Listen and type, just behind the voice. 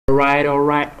Alright.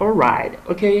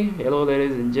 Okay, hello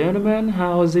ladies and gentlemen,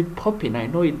 how's it popping? I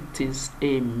know it is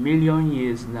a million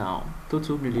years now,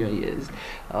 2 million years.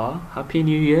 Happy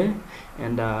New Year!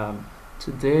 And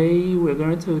today we're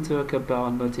going to talk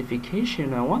about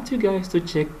notification. I want you guys to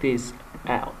check this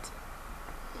out.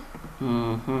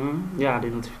 Yeah, the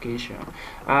notification.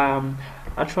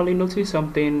 Actually notice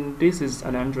something. This is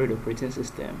an Android operating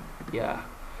system. Yeah,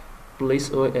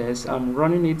 Bliss OS. I'm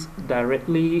running it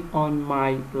directly on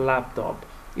my laptop.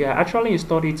 Yeah, I actually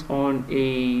installed it on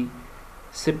a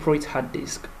separate hard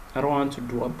disk. I don't want to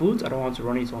do a boot. I don't want to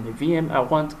run it on a VM. I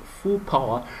want full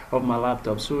power of my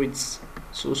laptop, so it's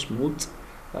so smooth.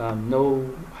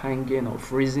 No hanging or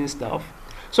freezing stuff.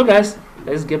 So guys,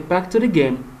 let's get back to the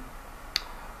game.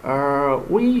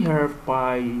 We have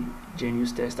by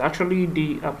Genius Test. Actually,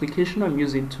 the application I'm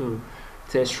using to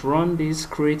test run this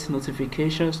create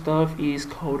notification stuff is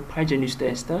called Genius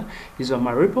Tester. Is on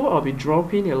my repo. I'll be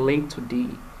dropping a link to the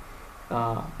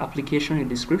application in the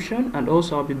description, and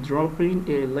also I'll be dropping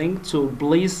a link to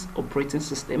Bliss operating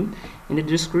system in the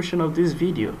description of this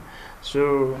video.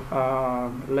 So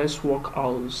let's walk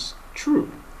us through.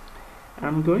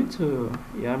 I'm going to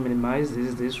minimize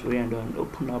this way and then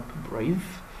open up Brave.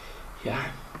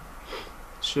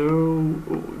 So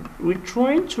we're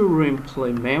trying to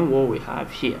re-implement what we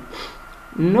have here.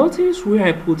 Notice where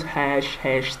I put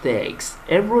hashtags.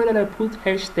 Everywhere that I put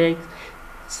hashtags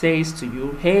says to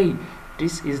you, hey,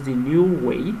 this is the new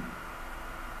way,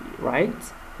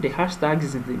 right? The hashtag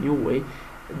is the new way.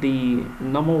 The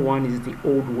number one is the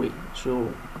old way.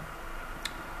 So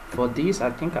for this,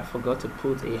 I think I forgot to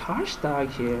put a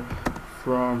hashtag here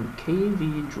from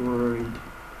Kivy Droid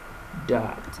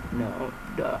the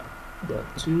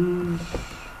to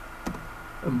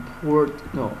import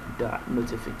that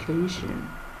notification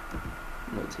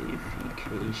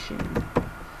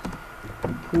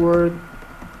import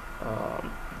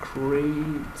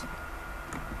create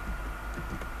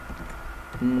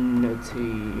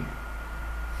notification.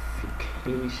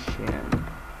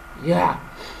 Yeah,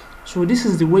 so this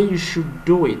is the way you should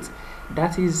do it.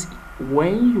 That is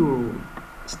when you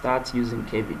start using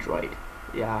Kivy Droid.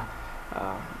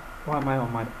 Why am I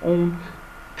on my own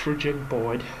project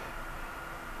board?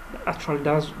 Actually,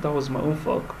 that was my own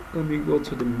fault. Let me go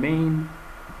to the main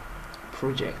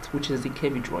project, which is the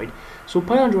Kivy Droid. So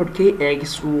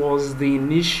Androidx was the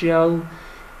initial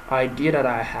idea that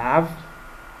I have.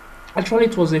 Actually,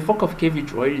 it was a fork of Kivy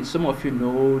Droid. Some of you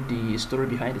know the story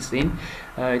behind the scene.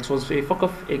 It was a fork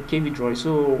of a Kivy Droid.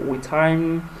 So with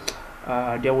time,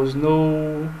 there was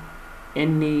no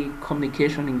any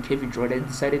communication in Kivy Droid. I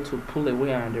decided to pull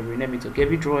away and rename it to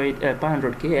Kivy Droid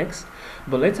Androidx.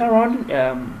 But later on,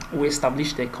 we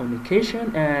established a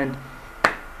communication, and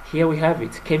here we have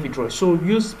it, Kivy Droid. So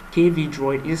use Kivy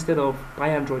Droid instead of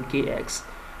Androidx.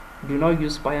 Do not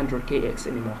use Androidx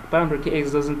anymore.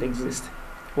 Androidx doesn't exist.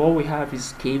 What we have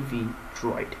is Kivy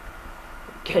Droid.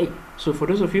 Okay, so for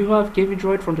those of you who have Kivy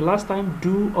Droid from the last time,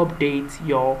 do update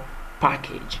your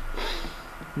package.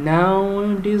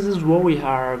 Now this is what we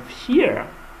have here.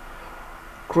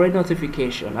 Create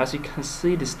notification. As you can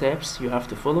see, the steps you have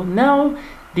to follow. Now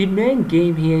the main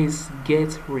game here is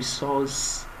get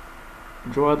resource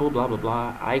drawable blah blah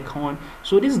blah icon.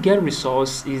 So this get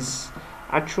resource is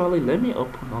actually, let me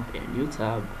open up a new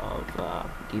tab of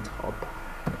GitHub.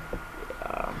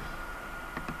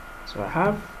 So I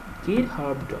have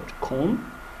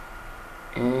github.com,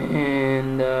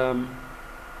 and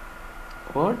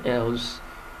what else?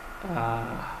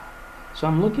 So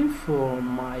I'm looking for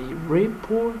my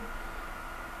report.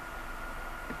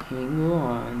 Hang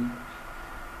on,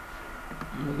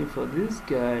 I'm looking for this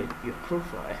guy, your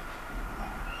profile.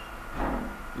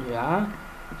 Yeah,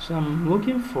 so I'm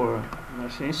looking for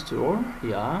machine store.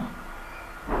 Yeah.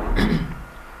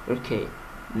 Okay,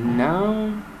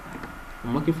 now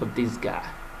I'm looking for this guy.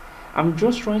 I'm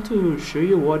just trying to show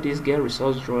you what this get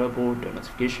resource drawable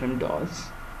notification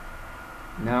does.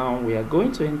 Now we are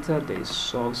going to enter the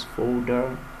source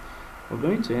folder. We're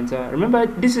going to enter, remember,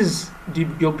 this is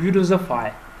your bulldozer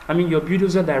file, your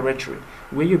bulldozer directory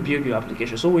where you build your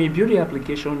application. So when you build your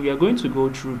application, you are going to go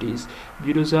through this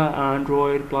bulldozer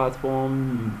Android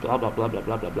platform blah blah blah blah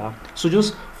blah blah blah. So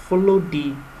just follow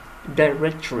the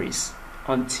directories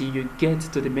until you get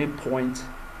to the main point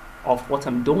of what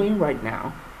I'm doing right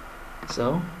now.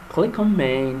 So click on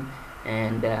main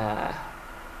and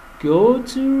go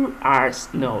to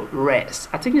res.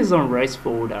 I think it's on res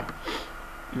folder.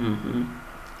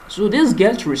 So this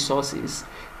get resources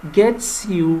gets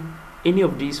you any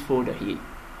of these folder here.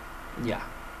 Yeah,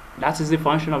 that is the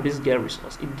function of this get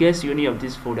resource. It gets you any of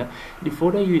this folder. The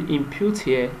folder you input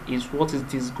here is what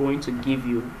it is going to give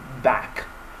you back.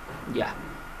 Yeah,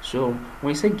 so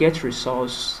when you say get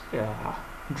resource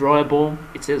drawable,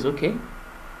 it says okay,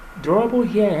 drawable,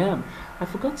 here I am. I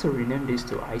forgot to rename this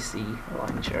to IC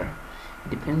launcher. It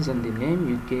depends on the name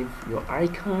you give your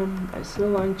icon. IC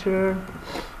launcher.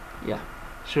 Yeah,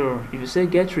 sure. If you say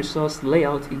get resource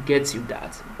layout, it gets you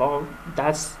that. But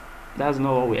that's not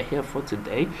what we're here for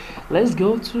today. Let's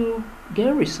go to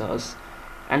get resource,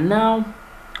 and now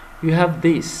you have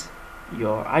this,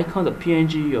 your icon, the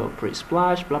PNG, your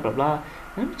pre-splash, blah blah blah.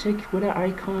 Let me check whether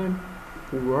icon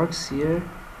works here.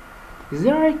 Is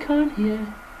there icon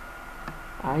here?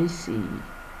 I see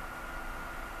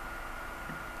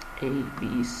A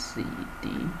B C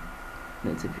D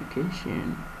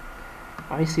notification.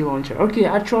 IC launcher. Okay,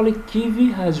 actually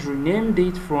Kivy has renamed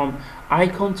it from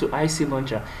icon to IC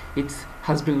launcher. It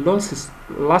has been launched since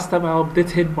last time I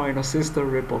updated my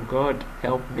system repo. God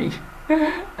help me.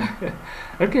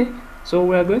 Okay, so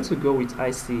we are going to go with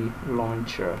IC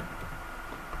launcher.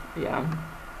 Yeah,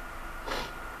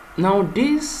 now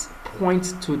this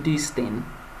points to this thing.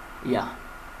 Yeah,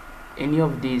 any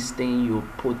of these thing you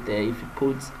put there, if you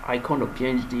put icon or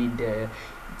PNG there,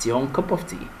 it's your own cup of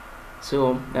tea.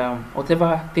 So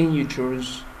whatever thing you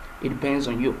choose, it depends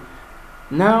on you.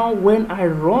 Now when I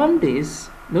run this,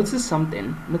 notice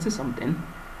something.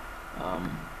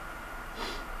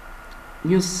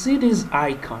 You see this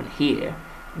icon here.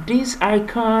 This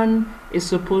icon is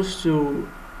supposed to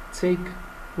take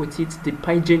with it the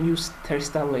Pygenius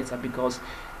tester letter, because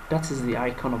that is the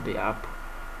icon of the app.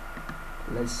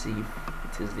 Let's see if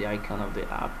it is the icon of the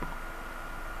app.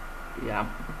 Yeah,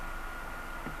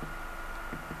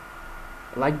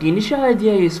 like the initial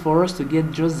idea is for us to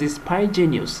get just this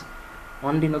Pygenius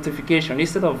on the notification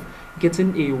instead of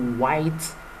getting a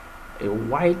white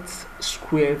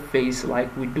square face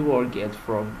like we do or get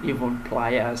from even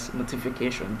Pliers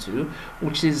notification too,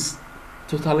 which is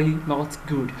totally not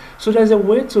good. So there's a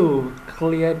way to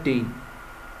clear the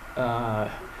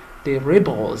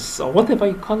rebels or whatever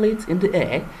you call it in the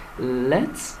air.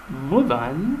 Let's move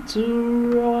on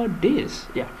to this.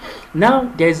 Yeah,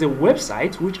 now there's a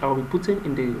website which I'll be putting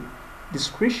in the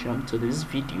description to this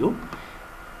video.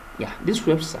 Yeah, this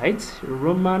website,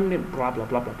 Roman blah blah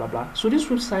blah blah blah blah. So this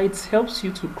website helps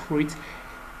you to create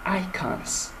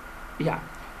icons. Yeah,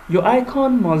 your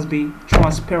icon must be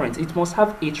transparent. It must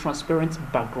have a transparent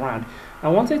background. I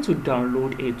wanted to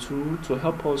download a tool to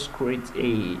help us create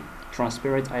a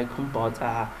transparent icon, but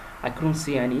I couldn't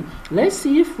see any. Let's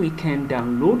see if we can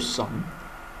download some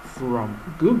from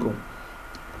Google.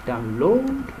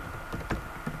 Download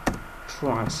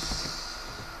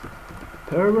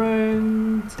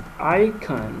transparent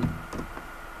icon.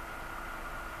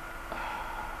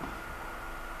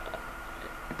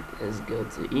 Let's go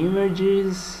to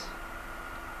images.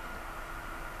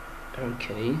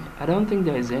 Okay, I don't think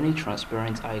there is any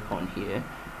transparent icon here.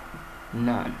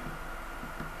 None.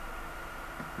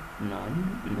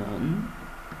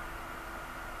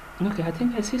 Okay, I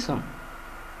think I see some.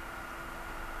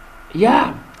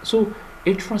 Yeah, so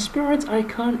a transparent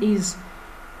icon is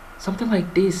something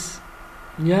like this.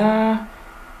 Yeah,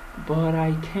 but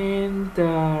I can't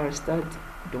start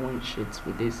doing shit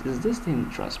with this. Is this thing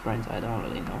transparent? I don't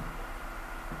really know.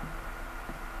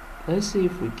 Let's see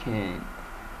if we can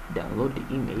download the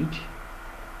image.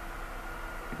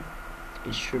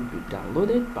 It should be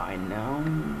downloaded by now.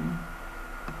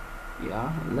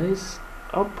 Yeah, let's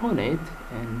open it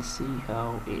and see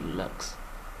how it looks.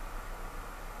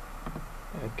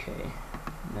 Okay,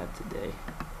 not today.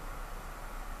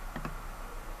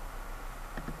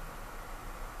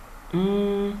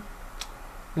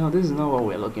 No, this is not what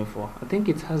we're looking for. I think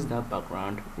it has that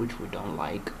background which we don't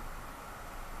like.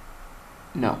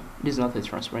 No, this is not a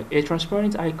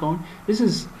transparent icon. This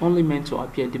is only meant to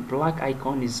appear. The black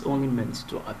icon is only meant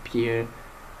to appear.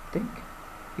 I think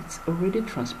it's already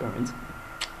transparent.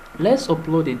 Let's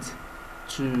upload it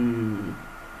to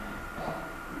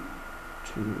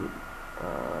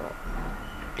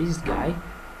this guy.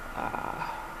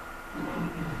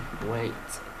 Wait,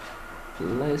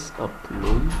 let's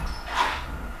upload.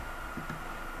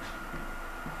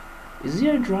 Is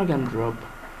here a drag and drop?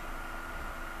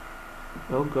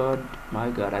 Oh god,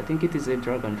 my god, I think it is a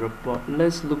drag and drop, but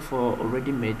let's look for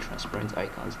already made transparent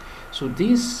icons. So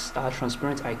these are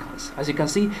transparent icons. As you can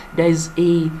see, there is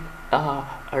a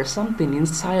or something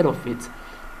inside of it.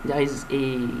 There is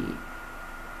a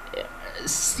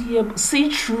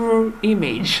see-through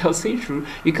image or see-through.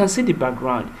 You can see the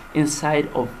background inside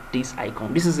of this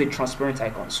icon. This is a transparent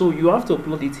icon, so you have to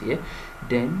upload it here.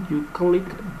 Then you click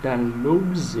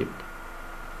download zip.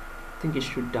 I think it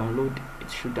should download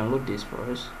this for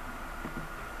us.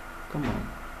 Come on.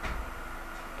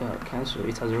 cancel.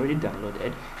 It has already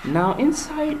downloaded. Now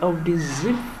inside of the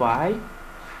zip file,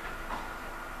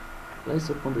 let's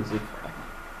open the zip file.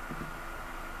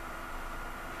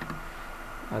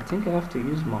 I think I have to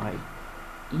use my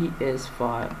ES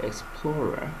file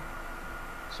explorer.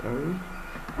 Sorry.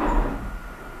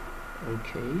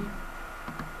 Okay.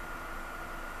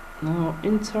 Now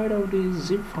inside of the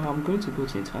zip file, I'm going to go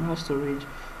to internal storage,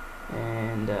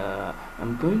 and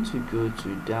I'm going to go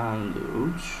to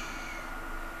downloads.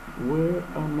 Where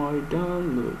are my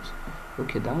downloads?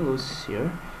 Okay, downloads is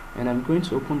here, and I'm going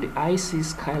to open the IC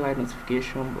skylight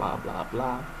notification, blah blah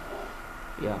blah.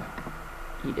 Yeah,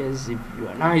 ESZip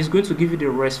viewer. Now it's going to give you the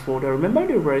rest folder. Remember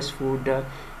the rest folder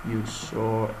you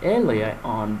saw earlier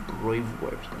on Brave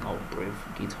Webs, no, Brave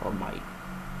GitHub, my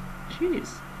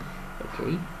jeez.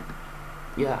 Okay,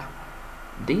 yeah,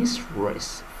 this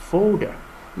rest folder.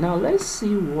 Now let's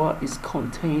see what is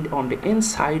contained on the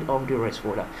inside of the rest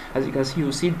folder. As you can see,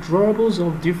 you see drawings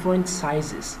of different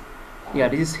sizes. Yeah,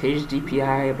 this is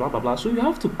HDPI, blah blah blah. So you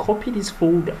have to copy this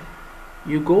folder.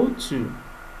 You go to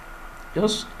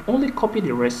just only copy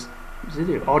the rest,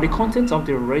 or the contents of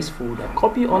the rest folder.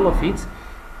 Copy all of it,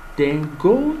 then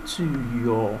go to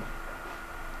your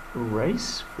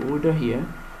rest folder here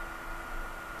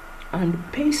and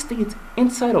paste it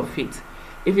inside of it.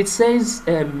 If it says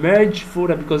merge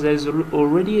folder, because there's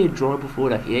already a drawable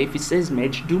folder here, if it says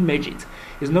merge, do merge it.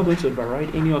 It's not going to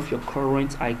override any of your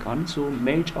current icons, so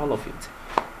merge all of it.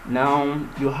 Now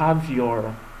you have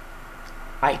your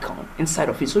icon inside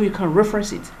of it, so you can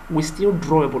reference it. We're still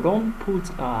drawable. Don't put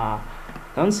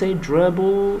don't say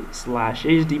drawable slash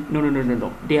HD.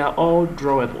 No. They are all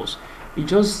drawables. It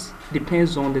just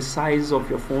depends on the size of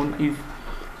your phone. If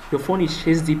your phone is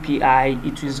HDPI,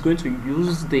 it is going to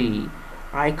use the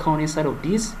icon inside of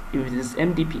this. If it is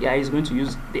MDPI, it's going to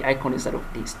use the icon inside of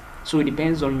this. So it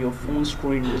depends on your phone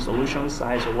screen resolution,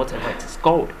 size, or whatever it is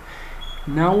called.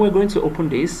 Now we're going to open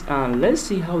this and let's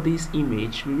see how this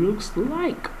image looks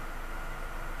like.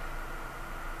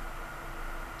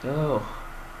 Oh,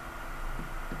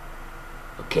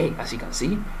 okay, as you can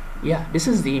see, yeah, this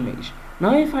is the image.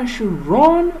 Now if I should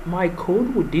run my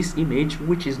code with this image,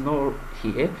 which is not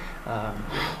here,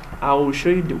 I will show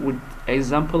you with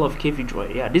example of Kivy.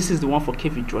 Yeah, this is the one for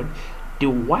Kivy. The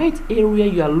white area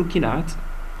you are looking at,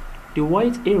 the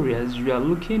white areas you are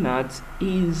looking at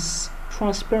is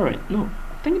transparent. No,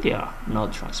 I think they are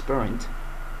not transparent.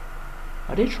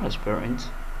 Are they transparent?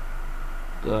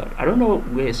 Good. I don't know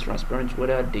where it's transparent,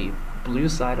 whether the blue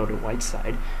side or the white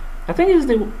side. I think it's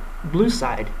the blue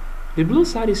side. The blue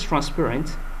side is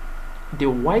transparent, the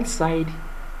white side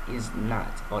is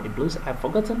not, or the blue side, I've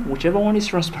forgotten, whichever one is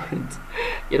transparent.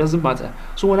 It doesn't matter.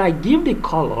 So when I give the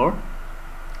color,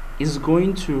 it's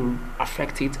going to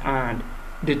affect it, and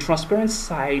the transparent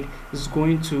side is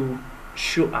going to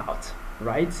show out,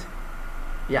 right?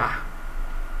 Yeah,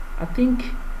 I think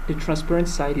the transparent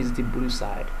side is the blue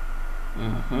side.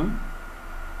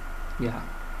 Yeah,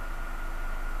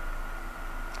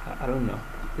 I don't know,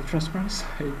 the transparent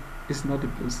side is not the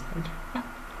blue side.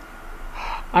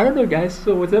 I don't know, guys.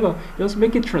 So whatever, just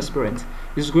make it transparent.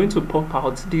 It's going to pop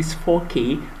out this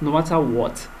 4K no matter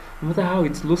what. No matter how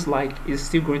it looks like, it's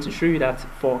still going to show you that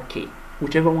 4K,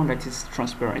 whichever one that is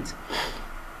transparent.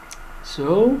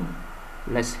 So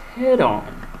let's head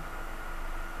on.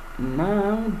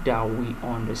 Now that we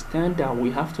understand that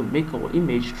we have to make our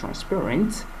image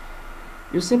transparent,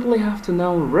 you simply have to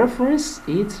now reference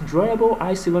it, drawable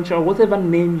IC launcher, whatever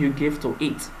name you give to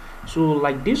it. So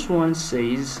like this one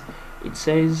says, it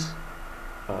says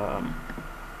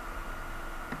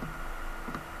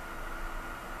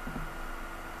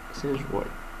what?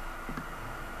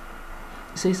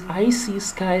 It says IC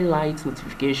skylight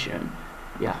notification.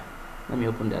 Yeah, let me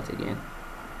open that again.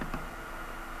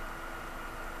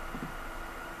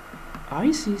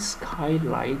 IC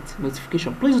skylight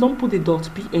notification. Please don't put the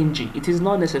 .png. It is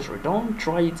not necessary. Don't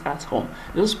try it at home.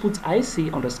 Just put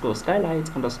IC underscore skylight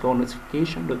underscore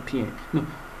notification .png.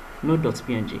 No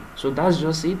 .png. So that's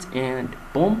just it, and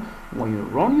boom, when you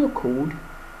run your code,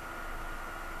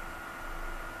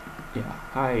 yeah,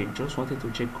 I just wanted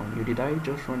to check on you. Did I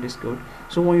just run this code?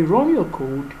 So when you run your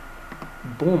code,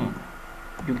 boom,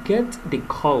 you get the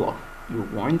color you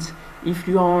want. If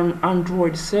you are on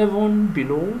Android 7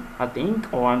 below, I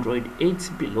think, or Android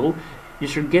 8 below, you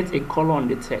should get a color on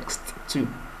the text too.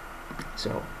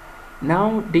 So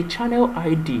now the channel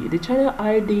ID. The channel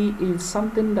ID is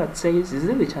something that says, is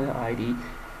it the channel ID?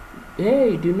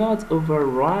 Hey, do not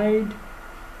override.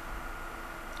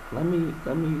 Let me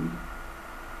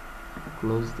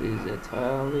close this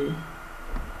entirely.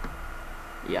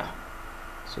 Yeah,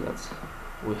 so that's,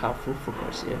 we have full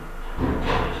focus here.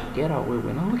 get away,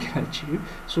 we're not looking at you.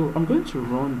 So I'm going to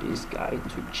run this guy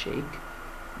to check.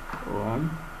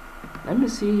 Run. Let me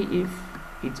see if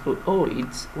it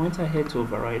went ahead to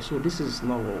override. So this is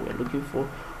not what we're looking for.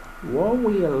 What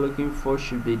we are looking for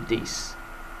should be this,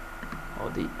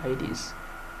 or the IDs.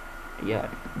 Yeah,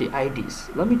 the IDs.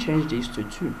 Let me change this to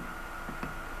 2.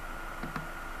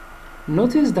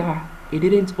 Notice that it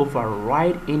didn't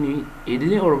override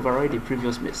the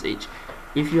previous message.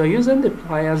 If you are using the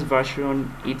pliers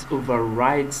version, it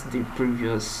overrides the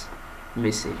previous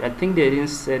message. I think they didn't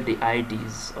set the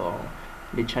IDs or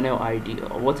the channel ID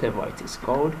or whatever it is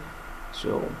called,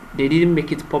 so they didn't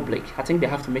make it public. I think they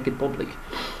have to make it public.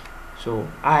 So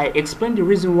I explained the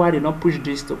reason why I did not push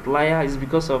this to plier is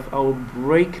because of I will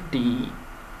break the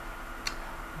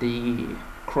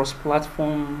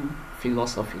cross-platform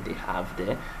philosophy they have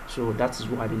there. So that is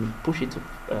why I didn't push it to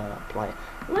plier.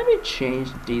 Let me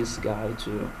change this guy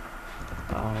to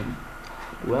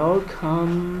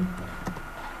welcome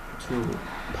to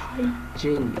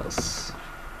PyGenius,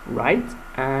 right?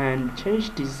 And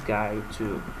change this guy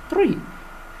to 3.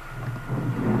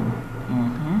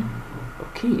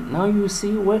 Okay, now you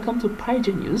see welcome to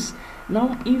PyGenius.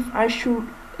 Now if I should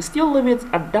still leave it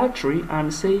at that 3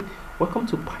 and say welcome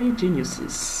to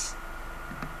PyGeniuses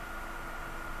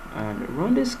and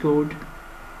run this code,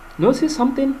 notice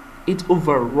something, it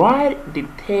override the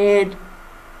 3rd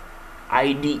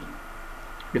ID.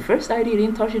 The first ID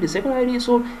didn't touch it, the second ID.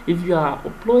 So if you are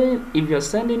uploading, if you are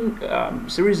sending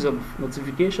series of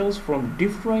notifications from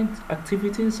different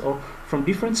activities or from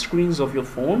different screens of your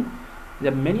phone,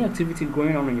 there are many activities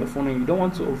going on your phone and you don't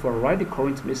want to override the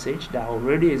current message that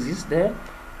already exists there,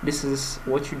 this is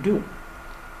what you do.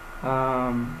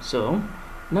 So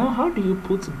now how do you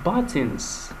put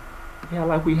buttons? Yeah,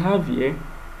 like we have here.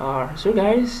 So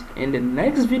guys, in the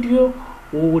next video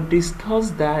we will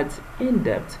discuss that in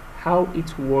depth, how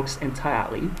it works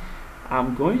entirely.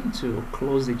 I'm going to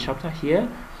close the chapter here.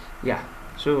 Yeah,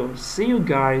 so see you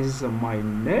guys in my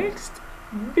next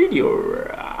video.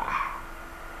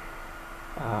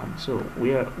 So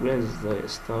where's the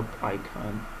stop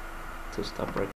icon to stop recording?